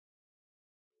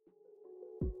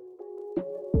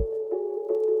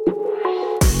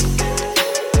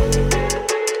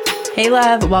Hey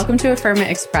love, welcome to Affirm It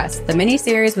Express, the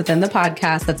mini-series within the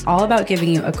podcast that's all about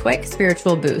giving you a quick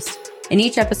spiritual boost. In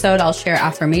each episode, I'll share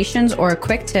affirmations or a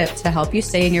quick tip to help you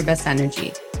stay in your best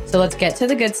energy. So let's get to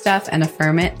the good stuff and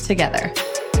affirm it together.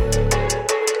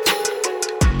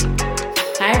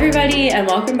 Hi everybody, and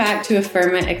welcome back to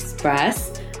Affirm It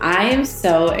Express. I am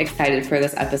so excited for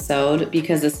this episode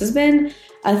because this has been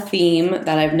a theme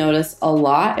that I've noticed a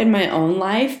lot in my own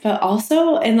life, but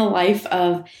also in the life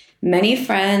of many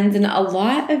friends and a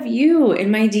lot of you in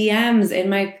my DMs, in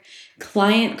my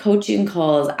client coaching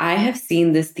calls. I have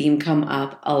seen this theme come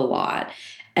up a lot.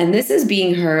 And this is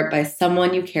being hurt by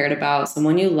someone you cared about,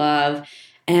 someone you love,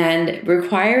 and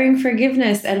requiring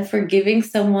forgiveness. And forgiving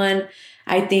someone,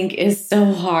 I think, is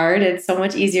so hard. It's so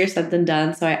much easier said than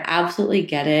done. So I absolutely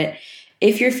get it.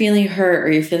 If you're feeling hurt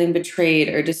or you're feeling betrayed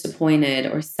or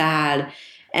disappointed or sad,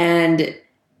 and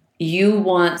you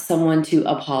want someone to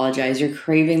apologize, you're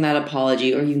craving that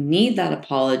apology, or you need that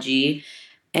apology,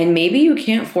 and maybe you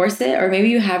can't force it, or maybe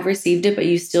you have received it, but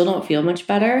you still don't feel much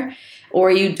better, or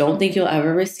you don't think you'll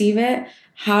ever receive it.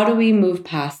 How do we move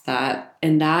past that?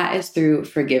 And that is through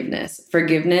forgiveness.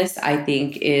 Forgiveness, I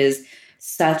think, is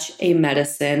such a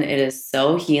medicine. It is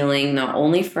so healing, not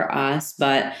only for us,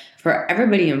 but for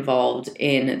everybody involved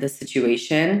in the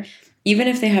situation. Even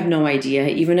if they have no idea,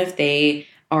 even if they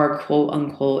are quote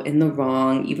unquote in the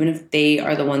wrong, even if they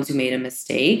are the ones who made a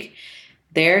mistake,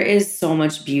 there is so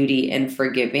much beauty in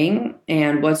forgiving.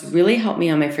 And what's really helped me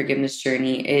on my forgiveness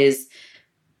journey is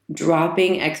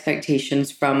dropping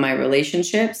expectations from my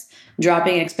relationships,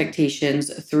 dropping expectations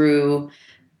through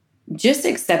just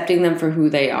accepting them for who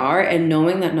they are and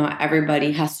knowing that not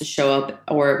everybody has to show up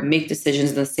or make decisions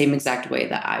in the same exact way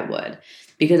that I would.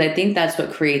 Because I think that's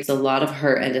what creates a lot of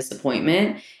hurt and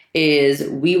disappointment, is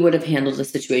we would have handled the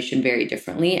situation very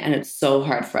differently, and it's so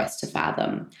hard for us to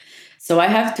fathom. So I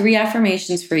have 3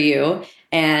 affirmations for you,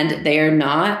 and they are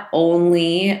not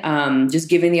only just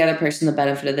giving the other person the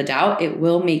benefit of the doubt, it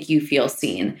will make you feel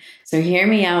seen. So hear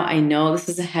me out. I know this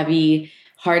is a heavy,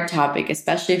 hard topic,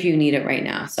 especially if you need it right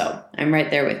now. So I'm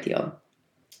right there with you.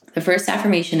 The first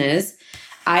affirmation is,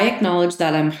 I acknowledge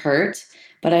that I'm hurt,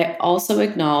 but I also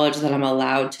acknowledge that I'm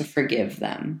allowed to forgive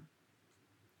them.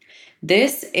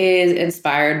 This is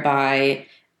inspired by,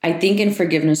 I think in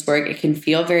forgiveness work, it can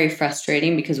feel very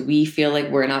frustrating because we feel like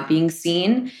we're not being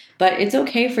seen, but it's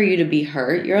okay for you to be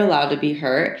hurt. You're allowed to be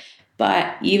hurt,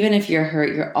 but even if you're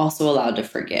hurt, you're also allowed to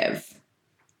forgive.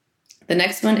 The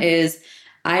next one is,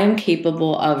 I am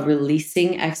capable of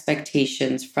releasing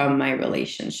expectations from my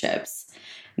relationships.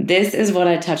 This is what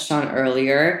I touched on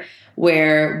earlier,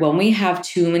 where when we have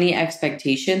too many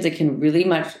expectations, it can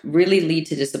really lead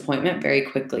to disappointment very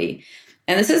quickly.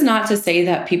 And this is not to say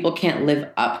that people can't live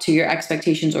up to your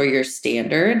expectations or your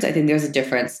standards. I think there's a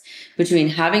difference between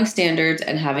having standards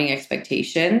and having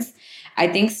expectations. I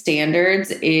think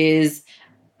standards is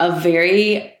a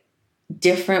very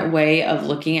different way of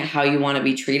looking at how you want to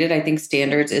be treated. I think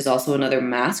standards is also another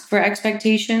mask for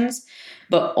expectations.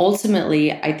 But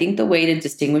ultimately, I think the way to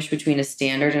distinguish between a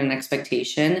standard and an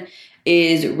expectation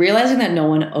is realizing that no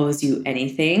one owes you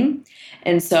anything.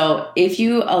 And so if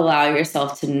you allow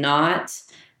yourself to not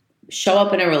show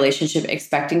up in a relationship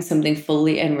expecting something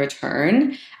fully in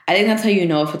return, I think that's how you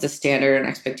know if it's a standard or an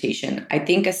expectation. I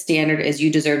think a standard is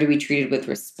you deserve to be treated with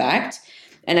respect.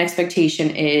 An expectation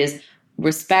is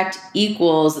respect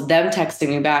equals them texting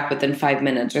me back within 5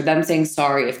 minutes or them saying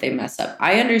sorry if they mess up.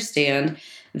 I understand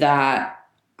that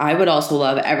I would also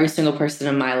love every single person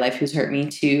in my life who's hurt me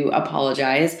to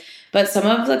apologize. But some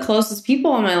of the closest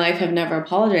people in my life have never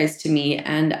apologized to me,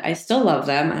 and I still love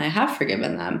them and I have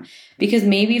forgiven them because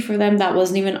maybe for them that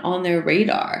wasn't even on their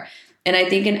radar. And I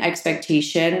think an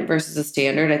expectation versus a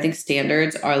standard, I think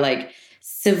standards are like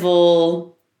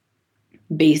civil,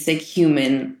 basic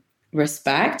human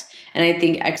respect. And I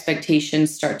think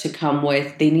expectations start to come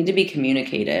with, they need to be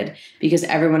communicated because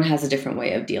everyone has a different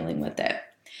way of dealing with it.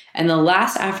 And the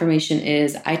last affirmation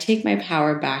is, I take my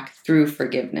power back through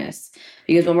forgiveness.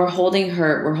 Because when we're holding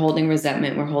hurt, we're holding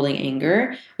resentment, we're holding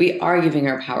anger, we are giving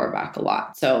our power back a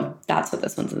lot. So that's what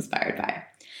this one's inspired by.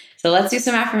 So let's do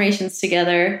some affirmations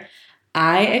together.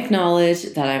 I acknowledge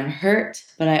that I'm hurt,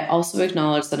 but I also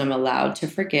acknowledge that I'm allowed to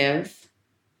forgive.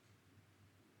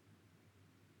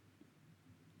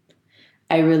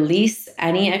 I release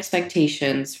any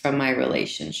expectations from my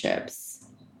relationships.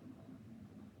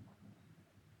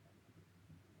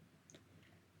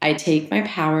 I take my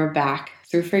power back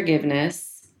through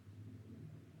forgiveness.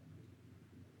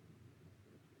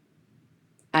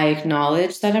 I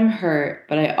acknowledge that I'm hurt,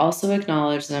 but I also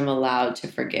acknowledge that I'm allowed to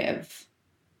forgive.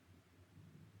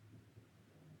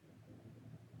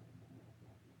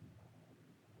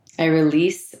 I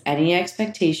release any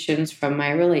expectations from my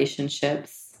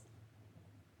relationships.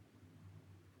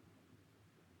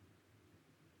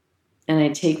 And I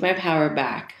take my power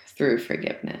back through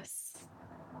forgiveness.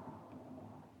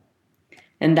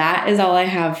 And that is all I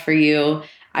have for you.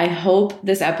 I hope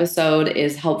this episode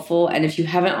is helpful. And if you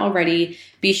haven't already,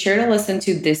 be sure to listen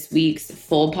to this week's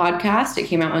full podcast. It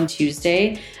came out on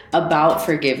Tuesday about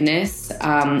forgiveness,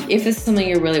 if this is something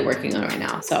you're really working on right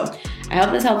now. So I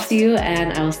hope this helps you,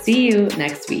 and I will see you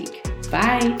next week.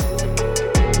 Bye.